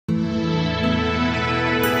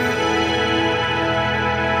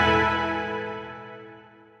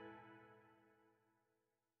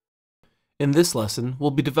In this lesson, we'll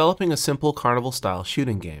be developing a simple carnival-style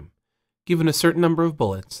shooting game. Given a certain number of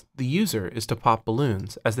bullets, the user is to pop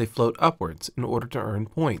balloons as they float upwards in order to earn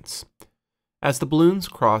points. As the balloons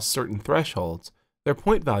cross certain thresholds, their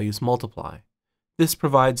point values multiply. This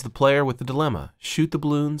provides the player with the dilemma: shoot the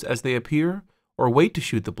balloons as they appear, or wait to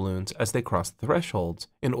shoot the balloons as they cross the thresholds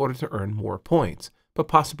in order to earn more points, but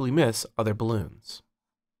possibly miss other balloons.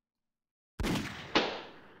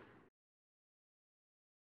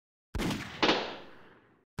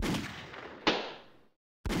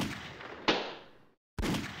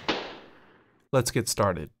 Let's get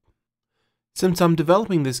started. Since I'm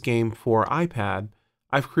developing this game for iPad,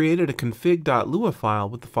 I've created a config.lua file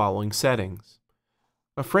with the following settings.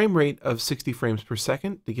 A frame rate of 60 frames per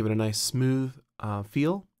second to give it a nice smooth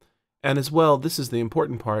feel. And as well, this is the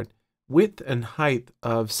important part, width and height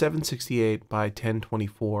of 768 by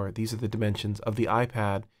 1024. These are the dimensions of the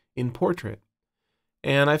iPad in portrait.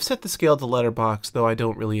 And I've set the scale to letterbox, though I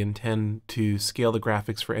don't really intend to scale the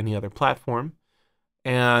graphics for any other platform.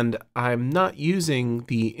 And I'm not using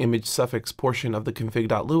the image suffix portion of the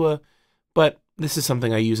config.lua, but this is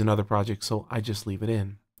something I use in other projects, so I just leave it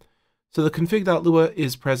in. So the config.lua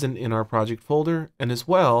is present in our project folder, and as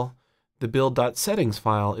well, the build.settings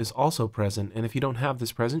file is also present. And if you don't have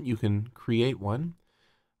this present, you can create one.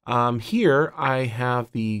 Here I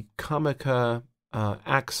have the Comica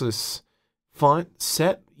Axis font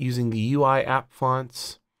set using the UI app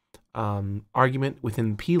fonts argument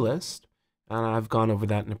within the plist. And I've gone over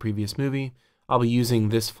that in a previous movie. I'll be using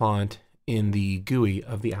this font in the GUI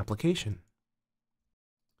of the application.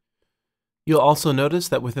 You'll also notice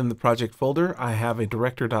that within the project folder, I have a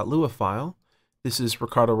director.lua file. This is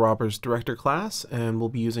Ricardo Roberts' director class, and we'll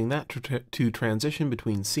be using that to transition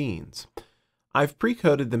between scenes. I've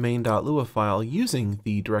pre-coded the main.lua file using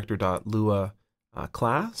the director.lua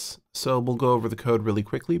class, so we'll go over the code really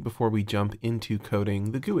quickly before we jump into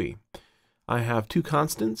coding the GUI. I have two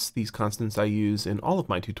constants. These constants I use in all of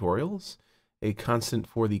my tutorials: a constant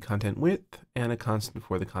for the content width and a constant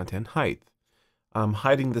for the content height. I'm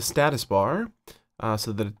hiding the status bar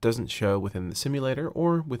so that it doesn't show within the simulator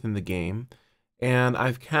or within the game. And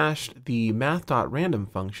I've cached the math.random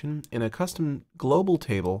function in a custom global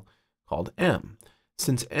table called m.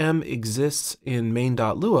 Since m exists in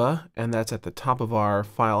main.lua, and that's at the top of our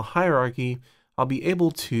file hierarchy, I'll be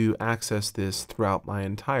able to access this throughout my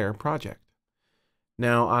entire project.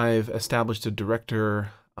 Now I've established a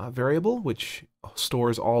director variable, which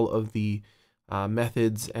stores all of the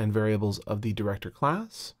methods and variables of the director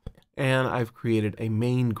class. And I've created a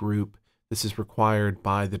main group. This is required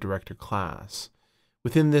by the director class.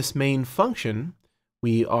 Within this main function,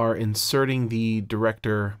 we are inserting the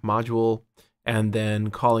director module and then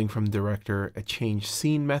calling from director a change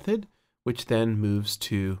scene method, which then moves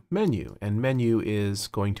to menu. And menu is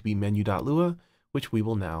going to be menu.lua, which we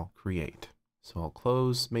will now create. So I'll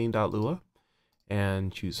close main.lua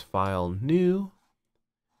and choose File, New,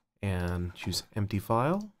 and choose Empty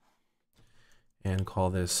File, and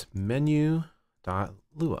call this menu.lua.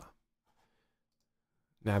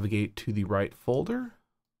 Navigate to the right folder,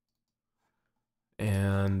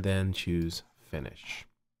 and then choose Finish.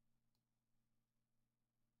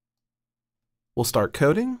 We'll start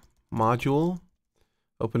coding. Module,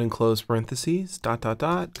 open and close parentheses, ...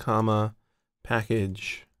 comma,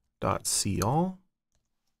 package.all.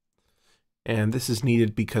 And this is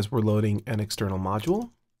needed because we're loading an external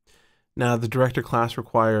module. Now the director class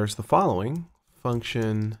requires the following: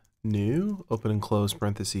 function new, open and close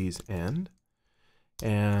parentheses, end.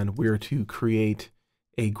 And we're to create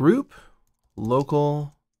a group,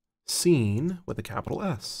 local scene with a capital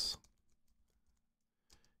S,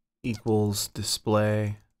 equals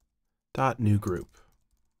display dot new group.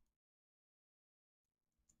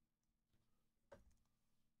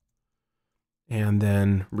 And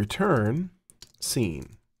then return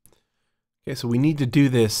scene. Okay, so we need to do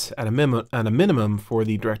this at a minimum for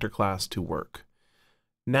the director class to work.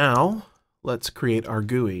 Now let's create our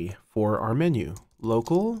GUI for our menu.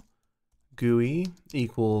 Local GUI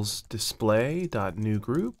equals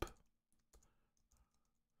display.newGroup,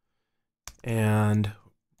 and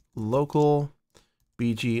local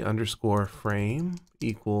bg_frame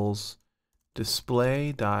equals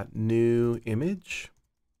display.newImage,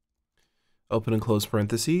 open and close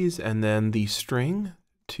parentheses, and then the string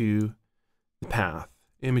to the path,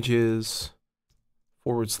 images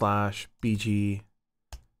 /bg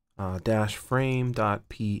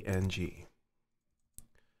 -frame.png.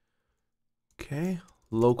 Okay,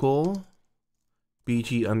 local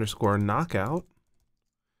bg_knockout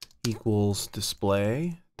equals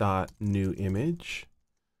display.newImage,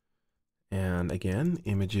 and again,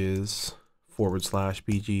 images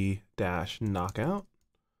 /bg -knockout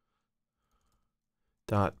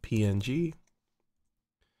 .png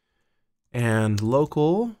and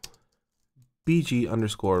local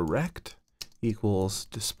bg_rect equals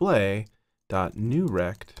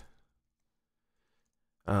display.newRect.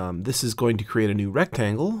 This is going to create a new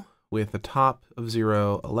rectangle with a top of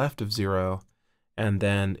 0, a left of 0, and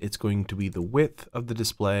then it's going to be the width of the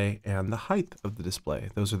display and the height of the display.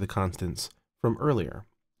 Those are the constants from earlier.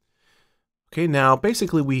 Okay, now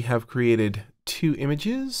basically we have created two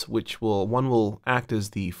images, one will act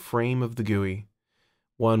as the frame of the GUI,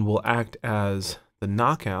 one will act as the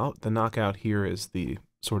knockout. The knockout here is the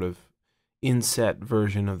sort of inset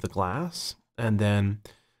version of the glass, and then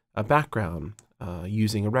a background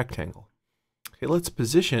using a rectangle. Okay, let's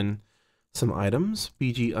position some items.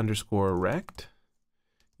 bg_rect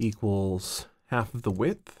equals half of the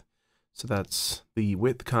width, so that's the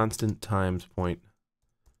width constant times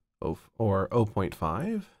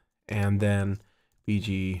 0.5, and then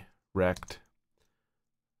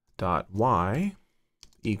bg_rect.y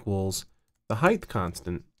equals the height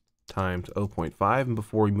constant times 0.5. And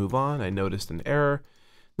before we move on, I noticed an error.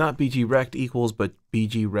 Not bg_rect equals, but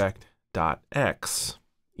bg_rect.x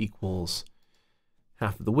equals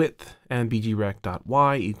half of the width, and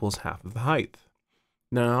bg_rect.y equals half of the height.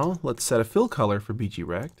 Now let's set a fill color for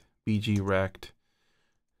bg_rect. bg_rect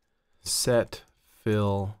set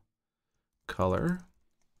fill color,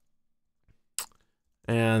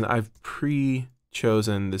 and I've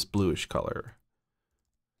pre-chosen this bluish color.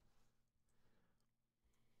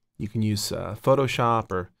 You can use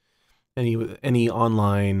Photoshop or any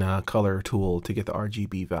online color tool to get the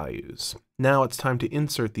RGB values. Now it's time to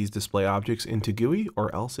insert these display objects into GUI,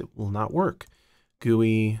 or else it will not work.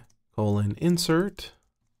 GUI:insert,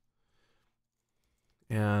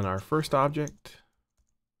 and our first object,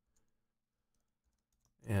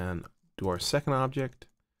 and do our second object,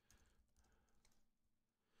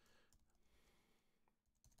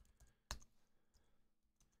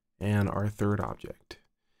 and our third object.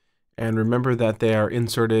 And remember that they are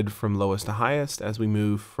inserted from lowest to highest as we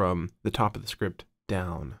move from the top of the script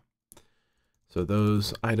down. So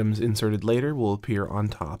those items inserted later will appear on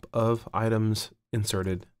top of items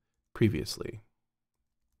inserted previously.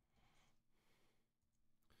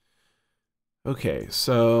 Okay,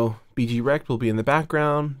 so bg_rect will be in the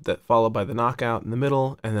background, followed by the knockout in the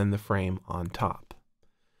middle, and then the frame on top.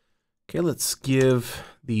 Okay, let's give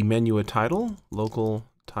the menu a title. Local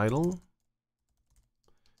title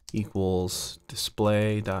equals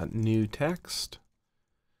display.newText,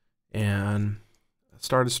 and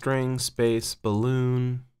start a string, space,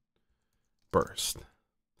 balloon, burst.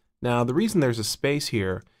 Now the reason there's a space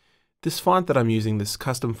here, this font that I'm using, this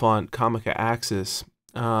custom font Comica Axis,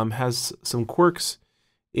 has some quirks.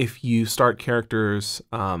 If you start characters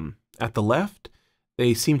at the left,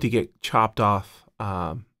 they seem to get chopped off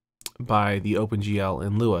by the OpenGL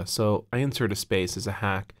in Lua. So I insert a space as a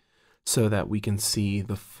hack so that we can see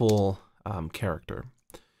the full character.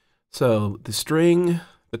 So the string,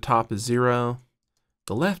 the top is 0,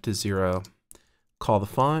 the left is 0. Call the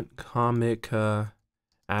font Comica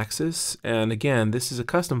Axis, and again, this is a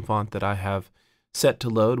custom font that I have set to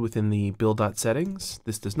load within the build.settings.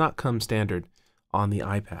 This does not come standard on the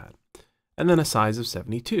iPad. And then a size of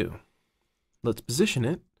 72. Let's position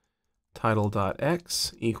it.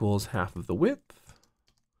 Title.x equals half of the width,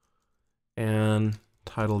 and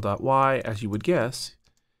title.y, as you would guess,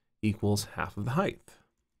 equals half of the height.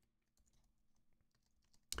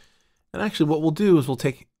 And actually what we'll do is we'll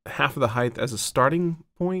take half of the height as a starting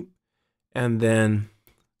point, and then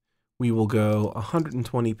we will go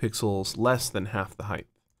 120 pixels less than half the height.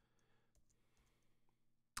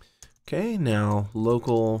 Okay, now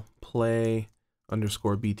local play_btn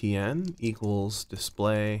equals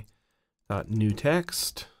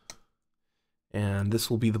display.newText, and this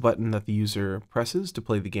will be the button that the user presses to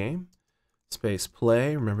play the game. Space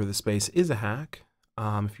play, remember the space is a hack.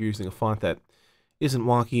 If you're using a font that isn't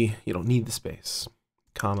wonky, you don't need the space.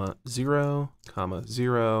 Comma 0, comma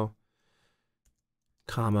 0,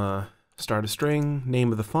 comma, start a string,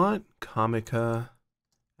 name of the font, Comica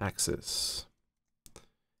Axis,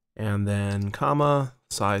 and then comma,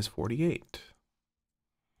 size 48.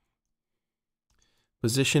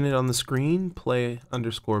 Position it on the screen,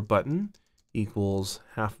 play_button equals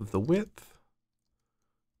half of the width,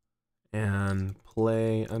 and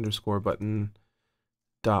play_button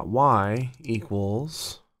dot y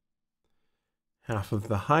equals half of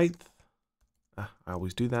the height, I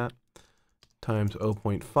always do that, times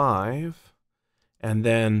 0.5, And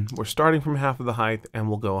then we're starting from half of the height and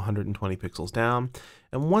we'll go 120 pixels down.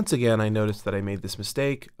 And once again, I noticed that I made this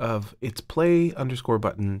mistake of it's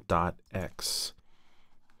play_button.x.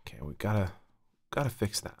 Okay, we gotta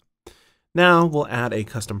fix that. Now we'll add a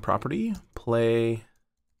custom property,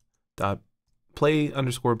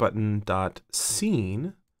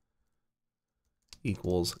 play_button.scene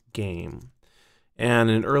equals game.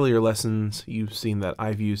 And in earlier lessons, you've seen that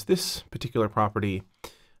I've used this particular property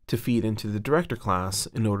to feed into the director class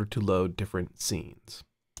in order to load different scenes.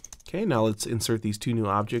 Okay, now let's insert these two new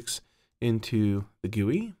objects into the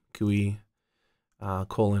GUI. GUI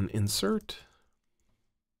 :insert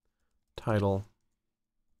title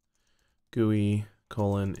GUI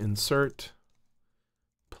 :insert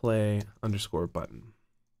play_button.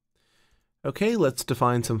 Okay, let's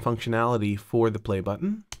define some functionality for the play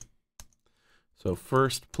button. So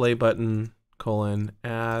first, play button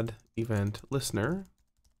 :add event listener.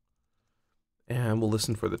 And we'll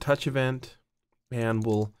listen for the touch event, and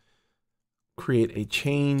we'll create a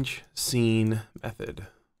change scene method.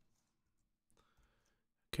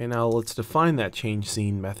 Okay, now let's define that change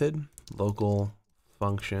scene method. Local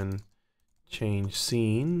function change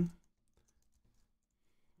scene,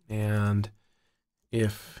 and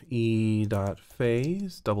if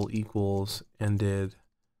e.phase =ended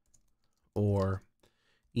or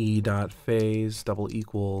e.phase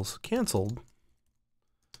 =canceled,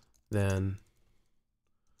 then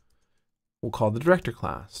we'll call the director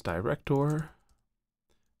class director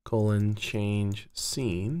 :change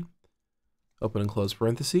scene, open and close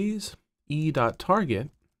parentheses,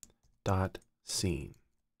 e.target.scene.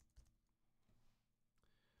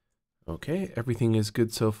 Okay, everything is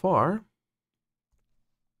good so far.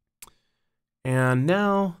 And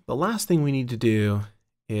now the last thing we need to do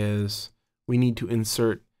is we need to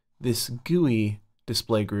insert this GUI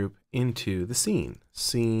display group into the scene.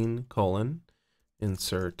 Scene :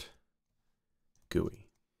 insert GUI.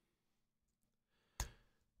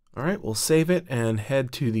 All right, we'll save it and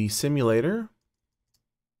head to the simulator.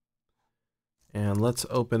 And let's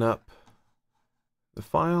open up the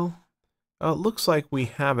file. It looks like we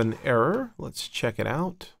have an error. Let's check it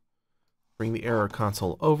out. Bring the error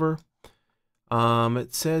console over.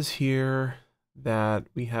 It says here that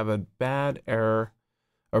we have a bad error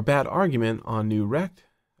or bad argument on new rect.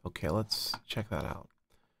 Okay, let's check that out.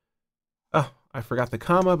 Oh, I forgot the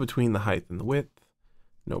comma between the height and the width.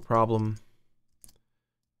 No problem.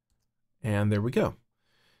 And there we go.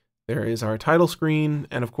 There is our title screen.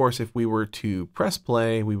 And of course, if we were to press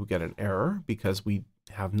play, we would get an error because we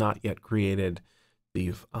have not yet created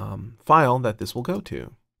the file that this will go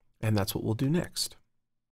to. And that's what we'll do next.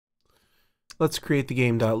 Let's create the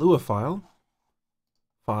game.lua file.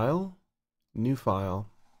 File, new file,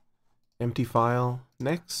 empty file,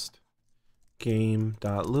 next,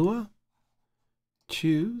 game.lua,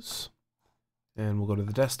 choose, and we'll go to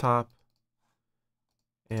the desktop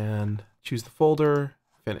and choose the folder,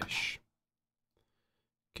 finish.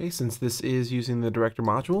 Okay, since this is using the director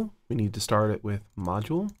module, we need to start it with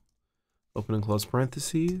module, open and close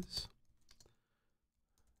parentheses,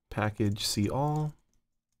 package see all,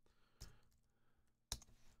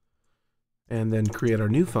 and then create our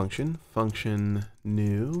new function, function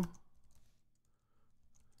new,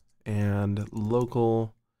 and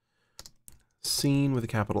local scene with a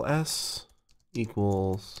capital S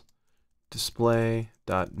equals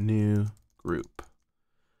display.new group.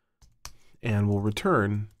 And we'll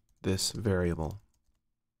return this variable.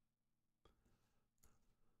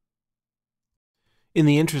 In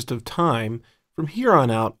the interest of time, from here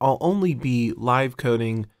on out, I'll only be live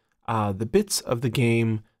coding the bits of the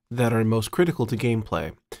game that are most critical to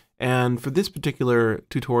gameplay. And for this particular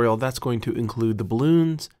tutorial, that's going to include the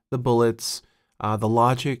balloons, the bullets, the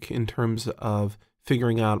logic in terms of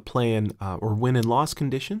figuring out play and or win and loss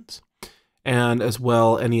conditions, and as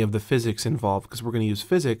well any of the physics involved, because we're going to use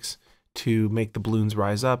physics to make the balloons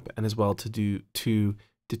rise up and as well to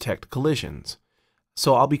detect collisions.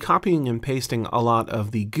 So I'll be copying and pasting a lot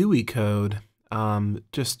of the GUI code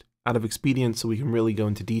just out of expedience so we can really go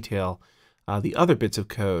into detail the other bits of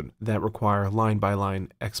code that require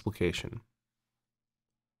line-by-line explication.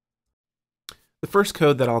 The first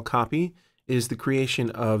code that I'll copy is the creation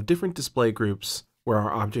of different display groups where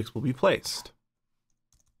our objects will be placed.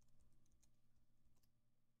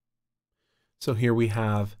 So here we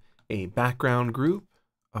have a background group,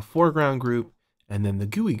 a foreground group, and then the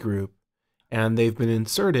GUI group, and they've been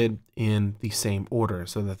inserted in the same order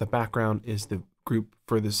so that the background is the group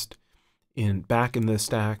furthest back in the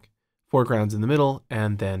stack, foreground's in the middle,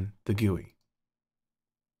 and then the GUI.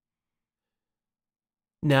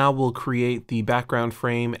 Now we'll create the background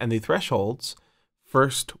frame and the thresholds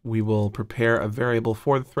First, we will prepare a variable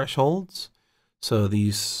for the thresholds. So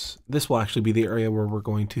this will actually be the area where we're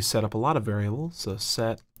going to set up a lot of variables. So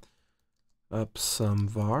set up some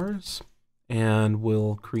vars, and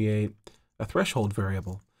we'll create a threshold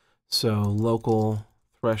variable. So local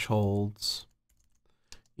thresholds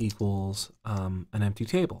equals an empty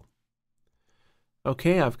table.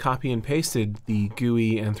 Okay, I've copy and pasted the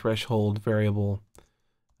GUI and threshold variable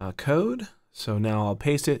code. So now I'll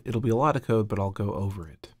paste it. It'll be a lot of code, but I'll go over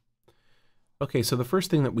it. Okay, so the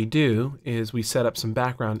first thing that we do is we set up some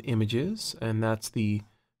background images, and that's the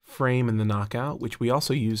frame and the knockout, which we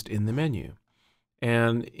also used in the menu.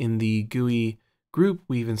 And in the GUI group,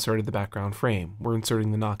 we've inserted the background frame. We're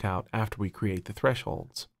inserting the knockout after we create the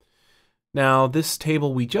thresholds. Now, this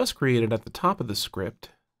table we just created at the top of the script,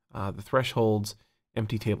 the thresholds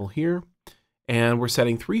empty table here, and we're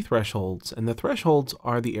setting 3 thresholds, and the thresholds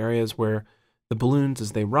are the areas where the balloons,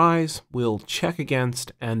 as they rise, will check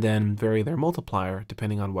against and then vary their multiplier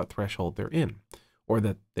depending on what threshold they're in or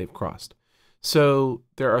that they've crossed. So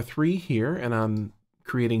there are 3 here, and I'm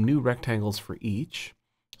creating new rectangles for each.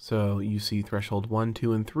 So you see threshold 1,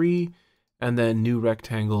 2, and 3, and then new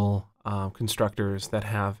rectangle constructors that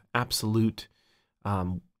have absolute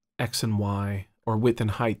X and Y or width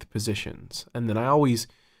and height positions. And then I always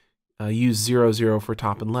use 0, 0 for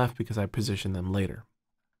top and left because I position them later.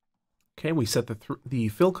 Okay, we set the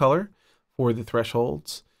fill color for the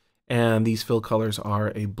thresholds, and these fill colors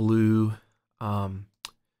are a blue,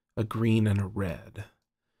 a green, and a red.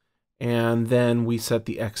 And then we set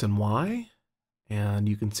the X and Y, and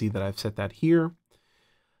you can see that I've set that here.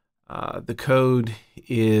 The code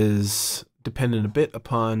is dependent a bit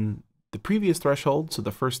upon the previous threshold. So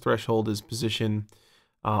the first threshold is position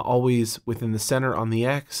always within the center on the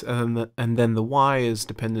X, and then the Y is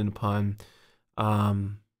dependent upon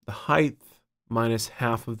the height minus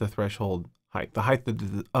half of the threshold height, the height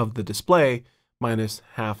of the display minus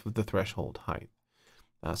half of the threshold height.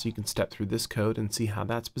 So you can step through this code and see how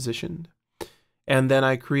that's positioned. And then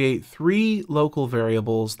I create 3 local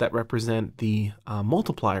variables that represent the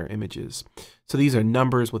multiplier images. So these are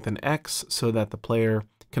numbers with an X so that the player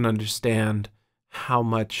can understand how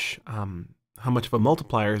much of a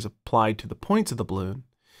multiplier is applied to the points of the balloon.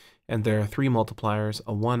 And there are 3 multipliers,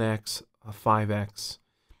 a 1x, a 5x,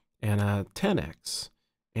 and a 10x.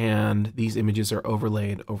 And these images are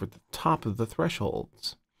overlaid over the top of the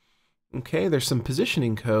thresholds. Okay, there's some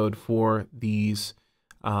positioning code for these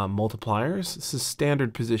multipliers. This is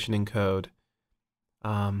standard positioning code.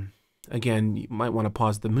 Again, you might want to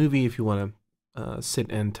pause the movie if you want to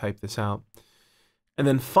sit and type this out. And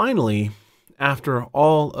then finally, after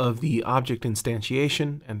all of the object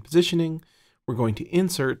instantiation and positioning, we're going to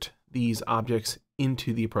insert these objects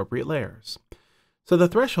into the appropriate layers. So the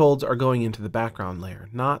thresholds are going into the background layer,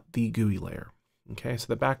 not the GUI layer. Okay, so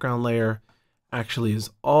the background layer actually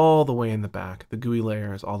is all the way in the back. The GUI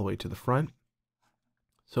layer is all the way to the front.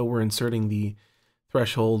 So we're inserting the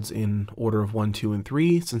thresholds in order of 1, 2, and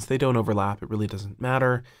 3. Since they don't overlap, it really doesn't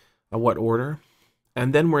matter what order.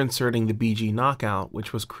 And then we're inserting the BG knockout,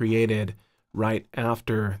 which was created right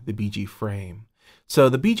after the BG frame. So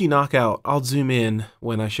the BG knockout, I'll zoom in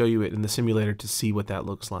when I show you it in the simulator to see what that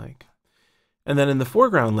looks like. And then in the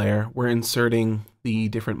foreground layer, we're inserting the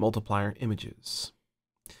different multiplier images.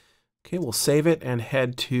 Okay, we'll save it and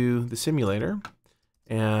head to the simulator.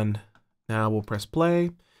 And now we'll press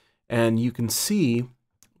play. And you can see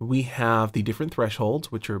we have the different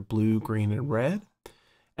thresholds, which are blue, green, and red.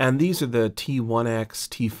 And these are the T1x,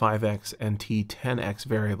 T5x, and T10x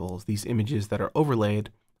variables, these images that are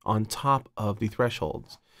overlaid on top of the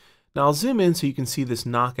thresholds. Now I'll zoom in so you can see this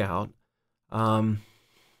knockout.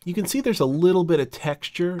 You can see there's a little bit of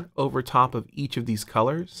texture over top of each of these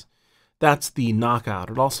colors. That's the knockout.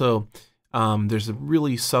 It also, there's a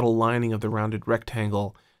really subtle lining of the rounded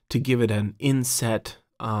rectangle to give it an inset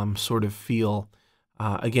sort of feel.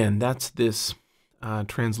 Again, that's this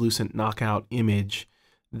translucent knockout image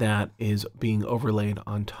that is being overlaid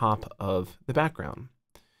on top of the background.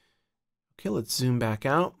 Okay, let's zoom back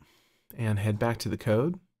out and head back to the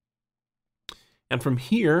code. And from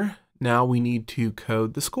here, now we need to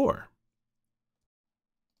code the score.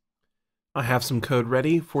 I have some code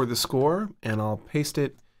ready for the score, and I'll paste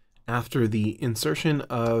it after the insertion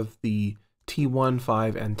of the T1,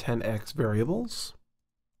 5, and 10x variables.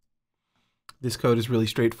 This code is really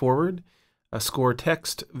straightforward. A score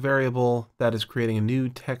text variable that is creating a new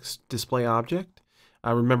text display object.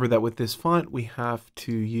 Remember that with this font, we have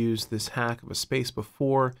to use this hack of a space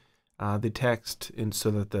before the text so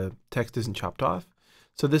that the text isn't chopped off.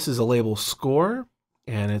 So this is a label score,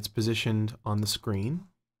 and it's positioned on the screen.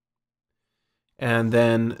 And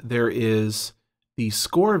then there is the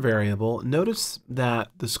score variable, notice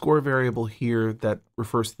that the score variable here that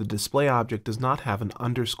refers to the display object does not have an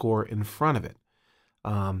underscore in front of it.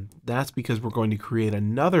 That's because we're going to create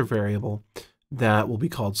another variable that will be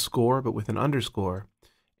called score, but with an underscore,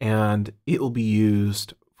 and it will be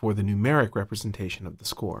used for the numeric representation of the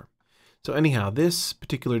score. So anyhow, this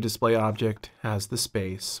particular display object has the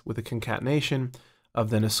space with a concatenation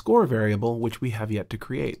of then a score variable, which we have yet to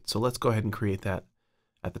create. So let's go ahead and create that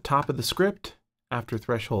at the top of the script after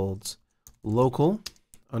thresholds local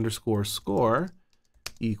underscore score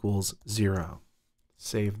equals 0.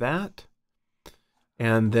 Save that.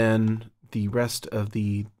 And then the rest of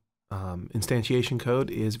the instantiation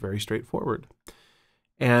code is very straightforward.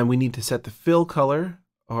 And we need to set the fill color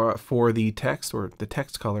for the text, or the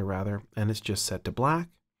text color rather, and it's just set to black.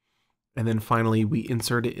 And then finally we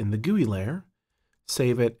insert it in the GUI layer,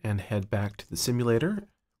 save it, and head back to the simulator,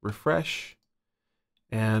 refresh,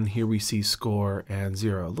 and here we see score and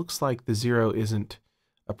 0. Looks like the 0 isn't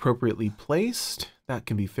appropriately placed. That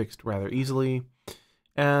can be fixed rather easily.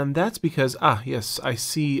 And that's because, yes, I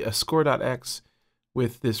see a score.x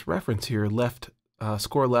with this reference here,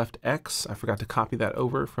 score left x. I forgot to copy that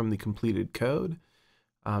over from the completed code.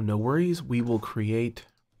 No worries, we will create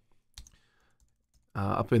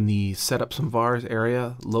up in the setup some vars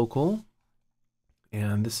area local,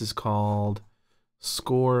 and this is called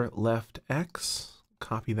score left x.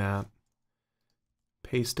 Copy that,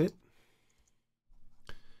 paste it,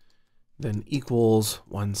 then equals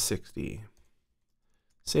 160.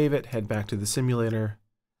 Save it, head back to the simulator,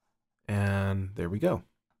 and there we go.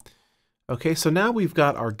 Okay, so now we've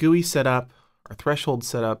got our GUI set up, our threshold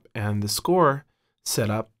set up, and the score set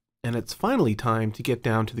up, and it's finally time to get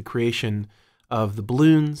down to the creation of the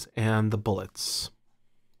balloons and the bullets.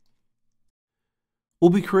 We'll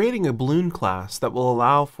be creating a balloon class that will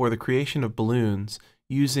allow for the creation of balloons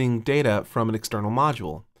using data from an external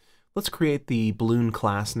module. Let's create the balloon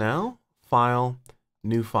class now. File,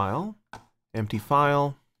 new file, empty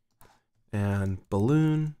file, and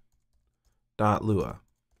balloon.lua.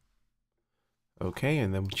 Okay,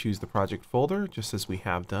 and then we choose the project folder, just as we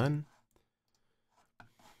have done,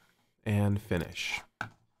 and finish.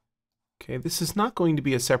 Okay, this is not going to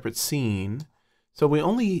be a separate scene, so we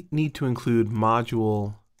only need to include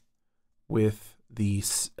module with the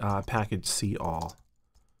package all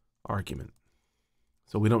argument.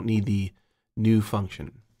 So we don't need the new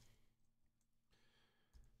function.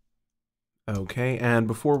 Okay, and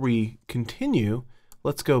before we continue,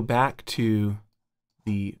 let's go back to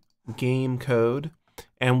the game code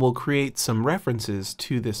and we'll create some references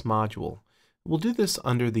to this module. We'll do this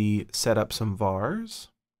under the setup some vars.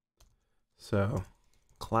 So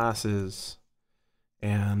classes,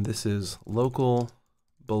 and this is local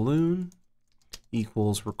balloon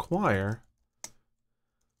equals require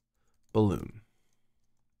balloon.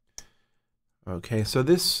 Okay, so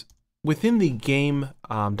this within the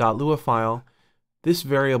game.lua file, this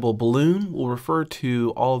variable balloon will refer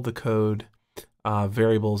to all of the code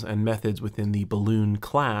variables and methods within the balloon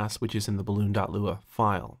class, which is in the balloon.lua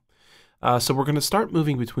file. So we're going to start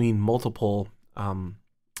moving between multiple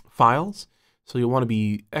files, so you'll want to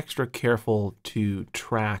be extra careful to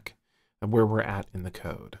track where we're at in the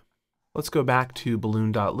code. Let's go back to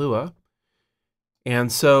balloon.lua.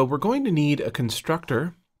 And so we're going to need a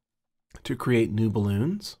constructor to create new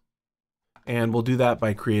balloons. And we'll do that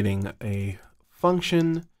by creating a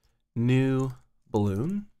function new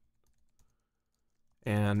balloon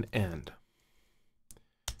and end.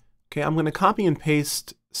 Okay, I'm going to copy and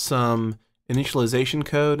paste some initialization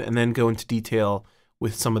code and then go into detail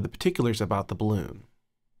with some of the particulars about the balloon.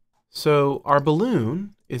 So our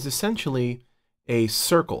balloon is essentially a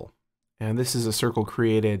circle, and this is a circle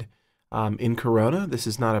created in Corona. This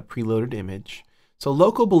is not a preloaded image. So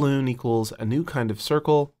local balloon equals a new kind of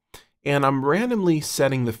circle, and I'm randomly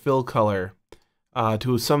setting the fill color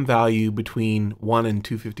to some value between 1 and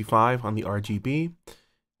 255 on the RGB,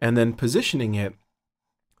 and then positioning it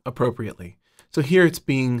appropriately. So here it's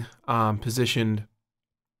being positioned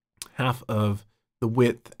half of the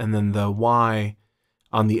width and then the Y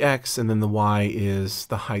on the X, and then the Y is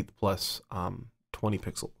the height plus 20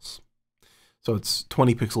 pixels. So it's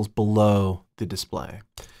 20 pixels below the display.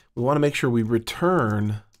 We want to make sure we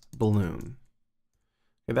return balloon.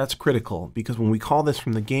 Okay, that's critical because when we call this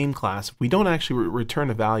from the game class, if we don't actually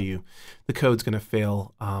return a value, the code's going to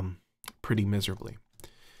fail pretty miserably.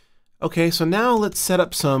 Okay, so now let's set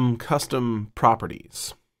up some custom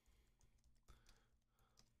properties.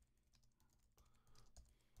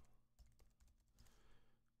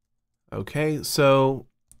 Okay, so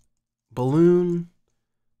balloon.type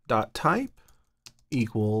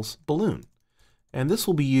equals balloon. And this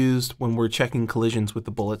will be used when we're checking collisions with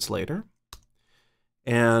the bullets later.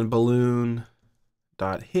 And balloon.hit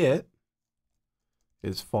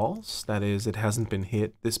is false. That is, it hasn't been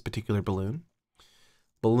hit, this particular balloon.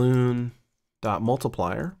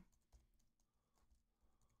 Balloon.multiplier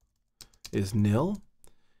is nil.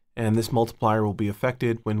 And this multiplier will be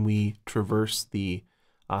affected when we traverse the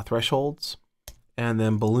thresholds. And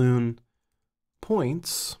then balloon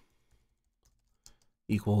points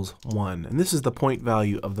equals 1. And this is the point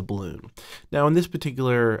value of the balloon. Now in this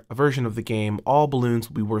particular version of the game, all balloons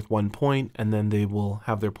will be worth 1 point, and then they will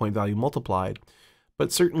have their point value multiplied.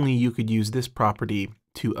 But certainly you could use this property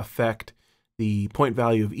to affect the point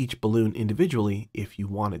value of each balloon individually if you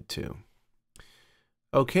wanted to.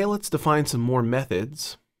 Okay, let's define some more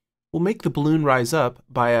methods. We'll make the balloon rise up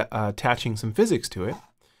by attaching some physics to it.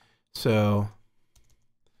 So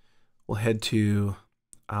we'll head to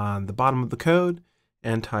the bottom of the code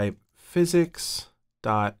and type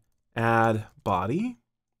physics.addBody,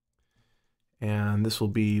 and this will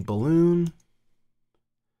be balloon,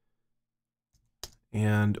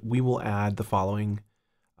 and we will add the following.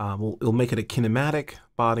 We'll make it a kinematic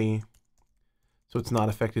body, so it's not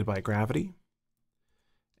affected by gravity,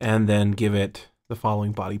 and then give it the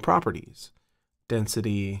following body properties: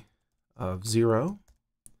 density of 0,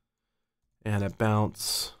 and a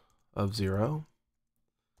bounce of 0,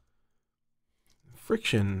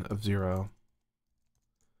 friction of 0,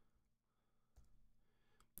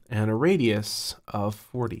 and a radius of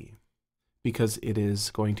 40, because it is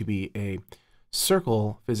going to be a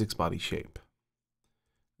circle physics body shape.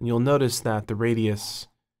 And you'll notice that the radius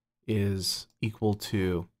is equal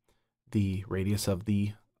to the radius of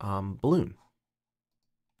the balloon.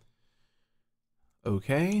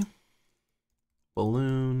 Okay,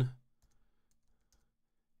 balloon,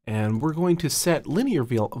 and we're going to set linear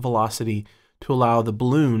velocity to allow the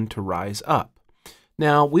balloon to rise up.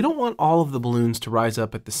 Now, we don't want all of the balloons to rise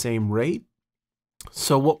up at the same rate,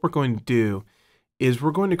 so what we're going to do is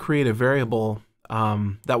we're going to create a variable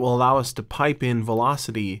that will allow us to pipe in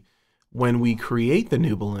velocity when we create the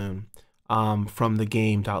new balloon from the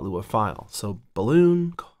game.lua file. So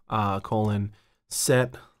balloon colon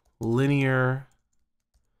set linear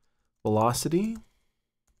velocity,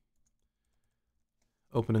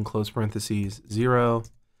 open and close parentheses, 0,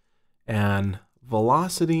 and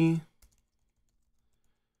velocity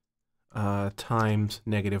times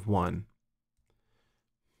 -1.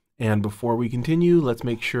 And before we continue, let's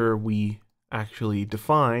make sure we actually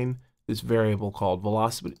define this variable called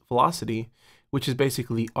velocity, which is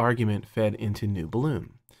basically argument fed into new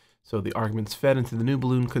balloon. So the argument's fed into the new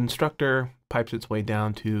balloon constructor, pipes its way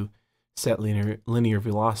down to set linear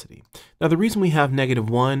velocity. Now the reason we have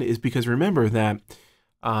 -1 is because remember that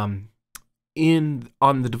on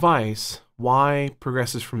the device, y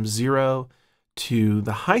progresses from 0 to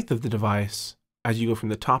the height of the device as you go from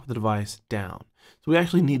the top of the device down. So we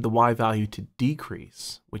actually need the y value to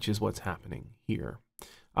decrease, which is what's happening here.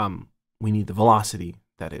 We need the velocity,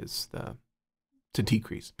 that is, to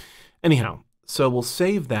decrease. Anyhow, so we'll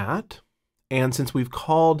save that, and since we've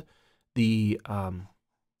called the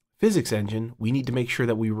physics engine, we need to make sure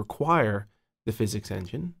that we require the physics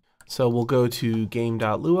engine. So we'll go to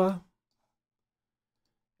game.lua,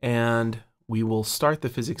 and we will start the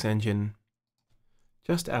physics engine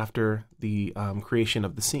just after the creation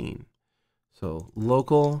of the scene. So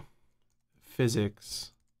local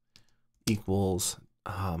physics equals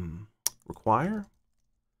require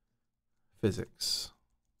physics,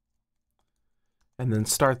 and then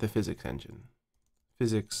start the physics engine,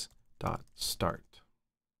 physics.start.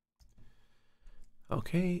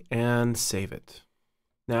 Okay, and save it.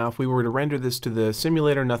 Now, if we were to render this to the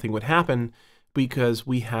simulator, nothing would happen because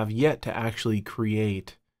we have yet to actually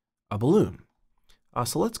create a balloon.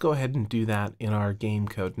 So let's go ahead and do that in our game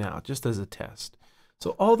code now, just as a test.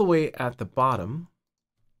 So all the way at the bottom,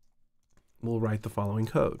 we'll write the following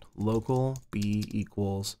code. Local b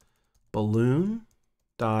equals balloon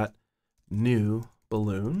dot new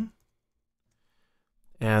balloon,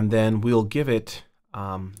 and then we'll give it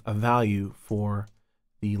a value for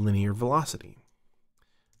the linear velocity.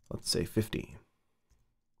 Let's say 50.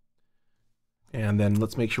 And then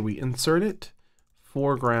let's make sure we insert it.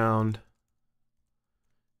 Foreground,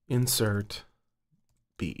 insert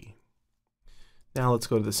B. Now let's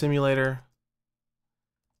go to the simulator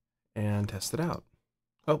and test it out.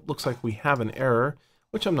 Oh, looks like we have an error,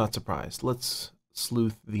 which I'm not surprised. Let's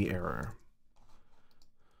sleuth the error.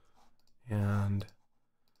 And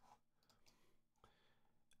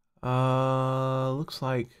looks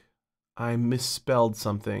like I misspelled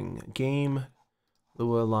something. Game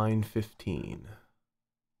Lua line 15.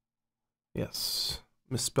 Yes,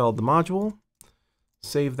 misspelled the module.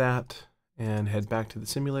 save that and head back to the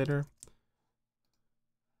simulator.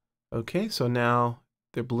 Okay, so now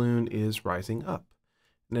the balloon is rising up.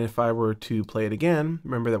 And if I were to play it again,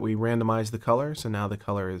 remember that we randomized the color, so now the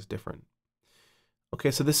color is different. Okay,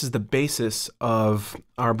 so this is the basis of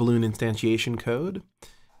our balloon instantiation code,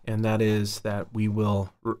 and that is that we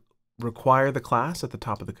will require the class at the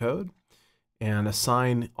top of the code and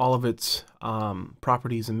assign all of its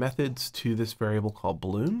properties and methods to this variable called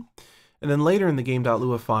balloon. And then later in the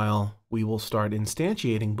game.lua file, we will start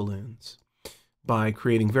instantiating balloons by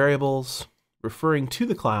creating variables, referring to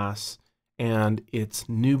the class and its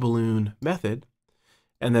new balloon method.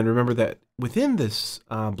 And then remember that within this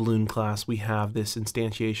balloon class, we have this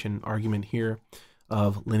instantiation argument here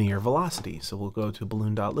of linear velocity. So we'll go to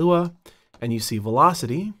balloon.lua and you see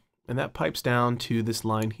velocity, and that pipes down to this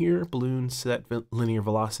line here, balloon set linear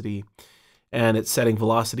velocity. And it's setting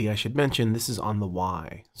velocity, I should mention, this is on the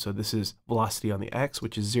y. So this is velocity on the x,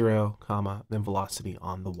 which is 0, comma, then velocity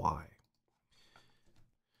on the y.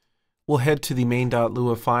 We'll head to the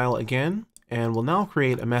main.lua file again, and we'll now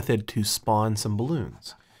create a method to spawn some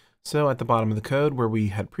balloons. So at the bottom of the code where we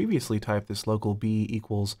had previously typed this local b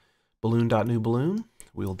equals balloon.newBalloon,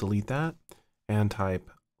 we'll delete that and type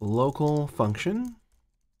local function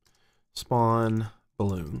spawn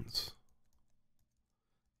balloons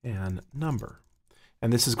and number.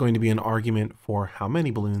 And this is going to be an argument for how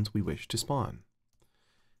many balloons we wish to spawn.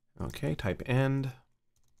 Okay, type end.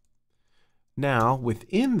 Now,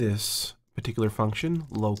 within this particular function,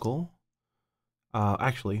 local,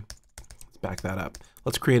 actually, let's back that up.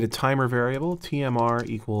 Let's create a timer variable, tmr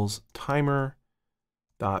equals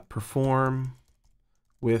timer.perform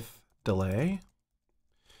with delay.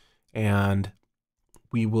 And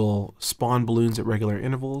we will spawn balloons at regular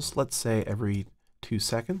intervals, let's say every 2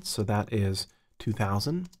 seconds, so that is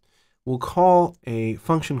 2000. We'll call a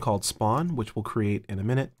function called spawn, which we'll create in a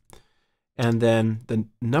minute. And then the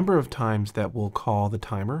number of times that we'll call the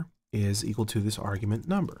timer is equal to this argument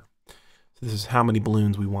number. So this is how many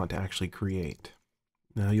balloons we want to actually create.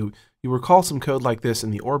 Now you recall some code like this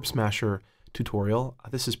in the Orb Smasher tutorial.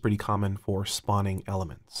 This is pretty common for spawning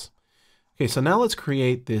elements. Okay, so now let's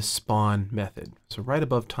create this spawn method. So right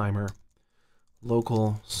above timer,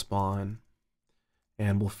 local spawn,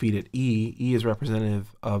 and we'll feed it E. E is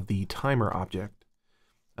representative of the timer object.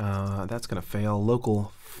 That's going to fail.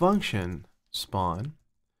 Local function spawn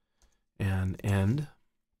and end.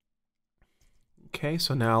 Okay,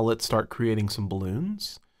 so now let's start creating some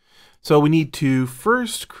balloons. So we need to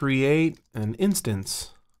first create an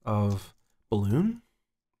instance of balloon.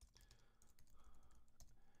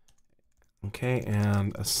 Okay,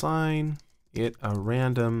 and assign it a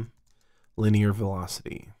random linear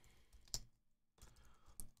velocity.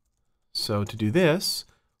 So to do this,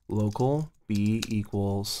 local b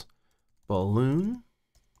equals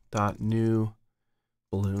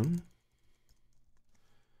balloon.newBalloon.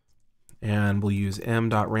 And we'll use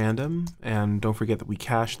m.random, and don't forget that we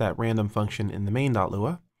cache that random function in the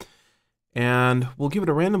main.lua. And we'll give it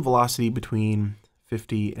a random velocity between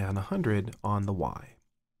 50 and 100 on the y.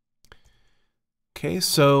 Okay,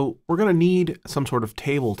 so we're going to need some sort of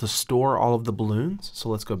table to store all of the balloons. So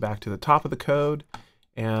let's go back to the top of the code,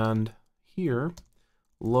 and here,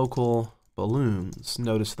 local balloons.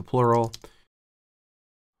 Notice the plural.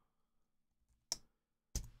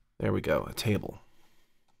 There we go, a table.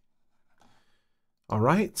 All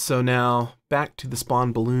right, so now back to the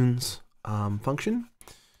spawn balloons function.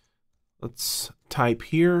 Let's type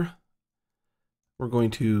here. We're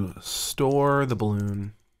going to store the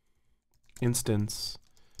balloon instance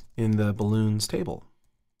in the balloons table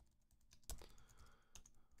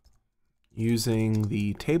using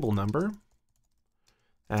the table number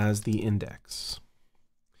as the index.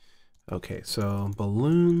 Okay, so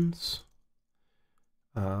balloons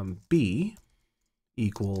b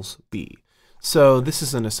equals b. So this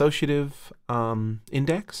is an associative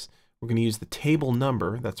index. We're going to use the table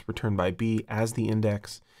number that's returned by b as the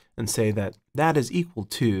index and say that that is equal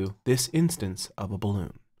to this instance of a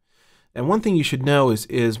balloon. And one thing you should know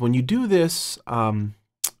is when you do this, when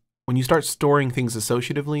you start storing things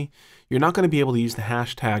associatively, you're not going to be able to use the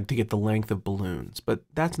hashtag to get the length of balloons, but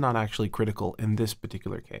that's not actually critical in this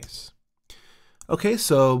particular case. Okay,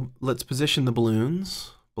 so let's position the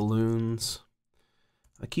balloons. Balloons.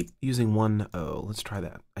 I keep using 1O. Let's try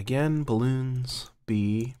that. Again, balloons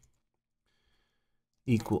b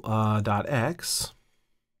equal dot x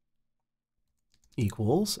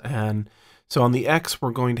equals, and so on the x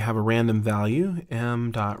we're going to have a random value,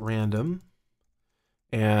 m.random,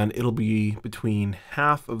 and it'll be between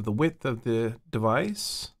half of the width of the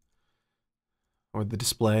device or the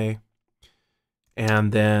display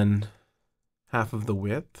and then half of the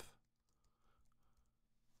width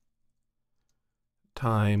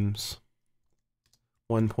times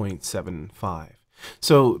 1.75.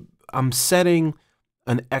 So I'm setting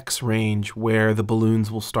an X range where the balloons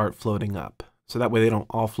will start floating up. So that way they don't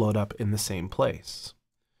all float up in the same place.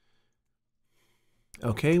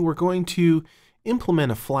 Okay, we're going to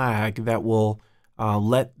implement a flag that will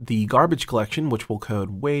let the garbage collection, which we'll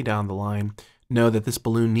code way down the line, know that this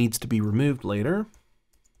balloon needs to be removed later.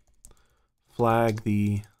 Flag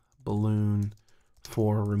the balloon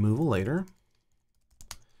for removal later.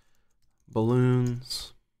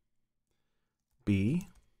 Balloons B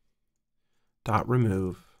dot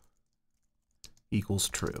remove equals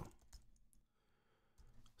true.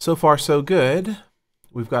 So far so good.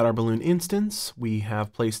 We've got our balloon instance. We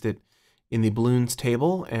have placed it in the balloons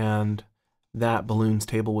table, and that balloons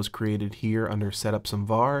table was created here under set up some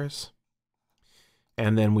vars.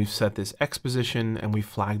 And then we've set this X position and we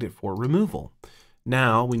flagged it for removal.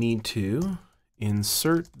 Now we need to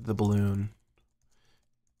insert the balloon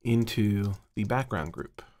into the background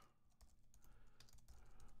group.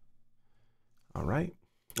 All right,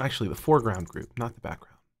 actually the foreground group, not the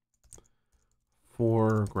background.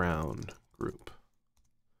 Foreground group.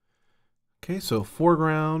 Okay, so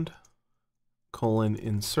foreground, colon,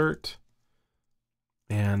 insert,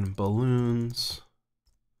 and balloons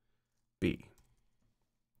B.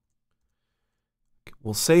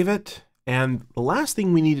 We'll save it. And the last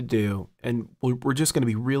thing we need to do, and we're just going to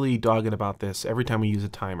be really dogged about this every time we use a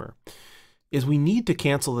timer, is we need to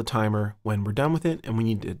cancel the timer when we're done with it, and we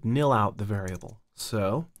need to nil out the variable.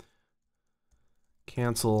 So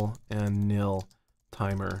cancel and nil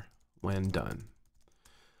timer when done.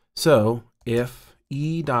 So if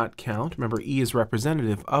e.count, remember e is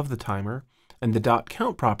representative of the timer, and the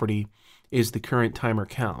 .count property is the current timer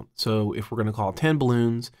count. So if we're going to call 10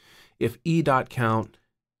 balloons, if e.count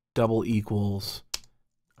double equals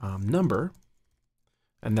number,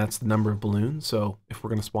 and that's the number of balloons. So if we're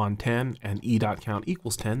going to spawn 10 and e.count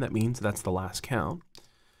equals 10, that means that's the last count.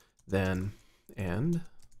 Then end.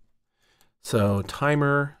 So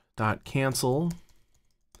timer.cancel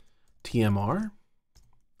TMR,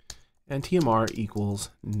 and TMR equals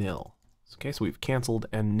nil. Okay, so we've canceled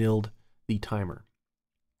and nilled the timer.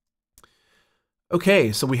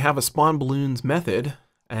 Okay, so we have a spawn balloons method,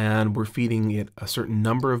 and we're feeding it a certain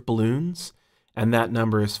number of balloons, and that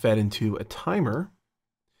number is fed into a timer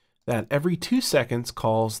that every 2 seconds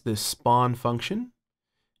calls this spawn function,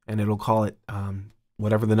 and it'll call it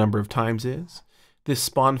whatever the number of times is. This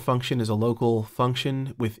spawn function is a local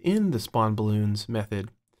function within the spawn balloons method,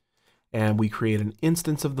 and we create an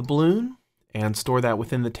instance of the balloon and store that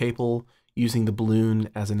within the table using the balloon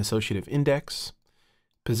as an associative index,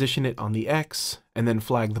 position it on the X, and then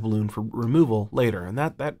flag the balloon for removal later. And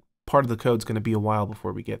that part of the code is going to be a while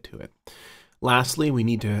before we get to it. Lastly, we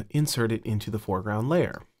need to insert it into the foreground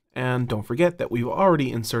layer. And don't forget that we've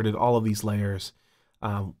already inserted all of these layers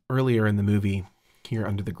earlier in the movie here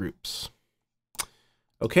under the groups.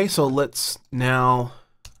 Okay, so let's now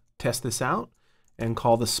test this out and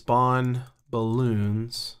call the spawn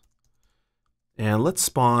balloons. And let's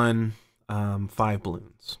spawn 5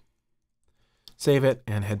 balloons. Save it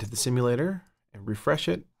and head to the simulator and refresh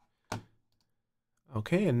it.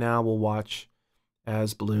 Okay, and now we'll watch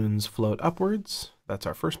as balloons float upwards. That's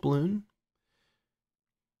our first balloon.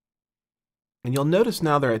 And you'll notice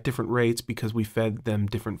now they're at different rates because we fed them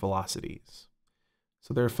different velocities.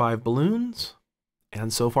 So there are 5 balloons,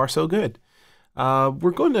 and so far so good.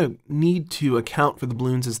 We're going to need to account for the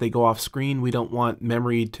balloons as they go off screen. We don't want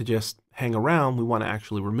memory to just hang around. We want to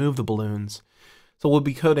actually remove the balloons. So we'll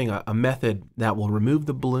be coding a method that will remove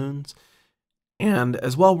the balloons. And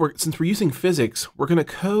as well, since we're using physics, we're going to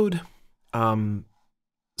code some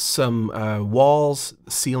walls,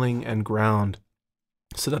 ceiling, and ground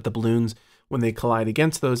so that the balloons, when they collide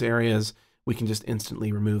against those areas, we can just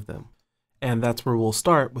instantly remove them. And that's where we'll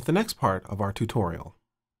start with the next part of our tutorial.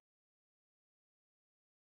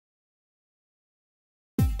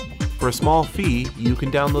 For a small fee, you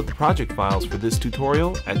can download the project files for this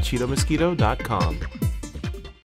tutorial at cheetomoskeeto.com.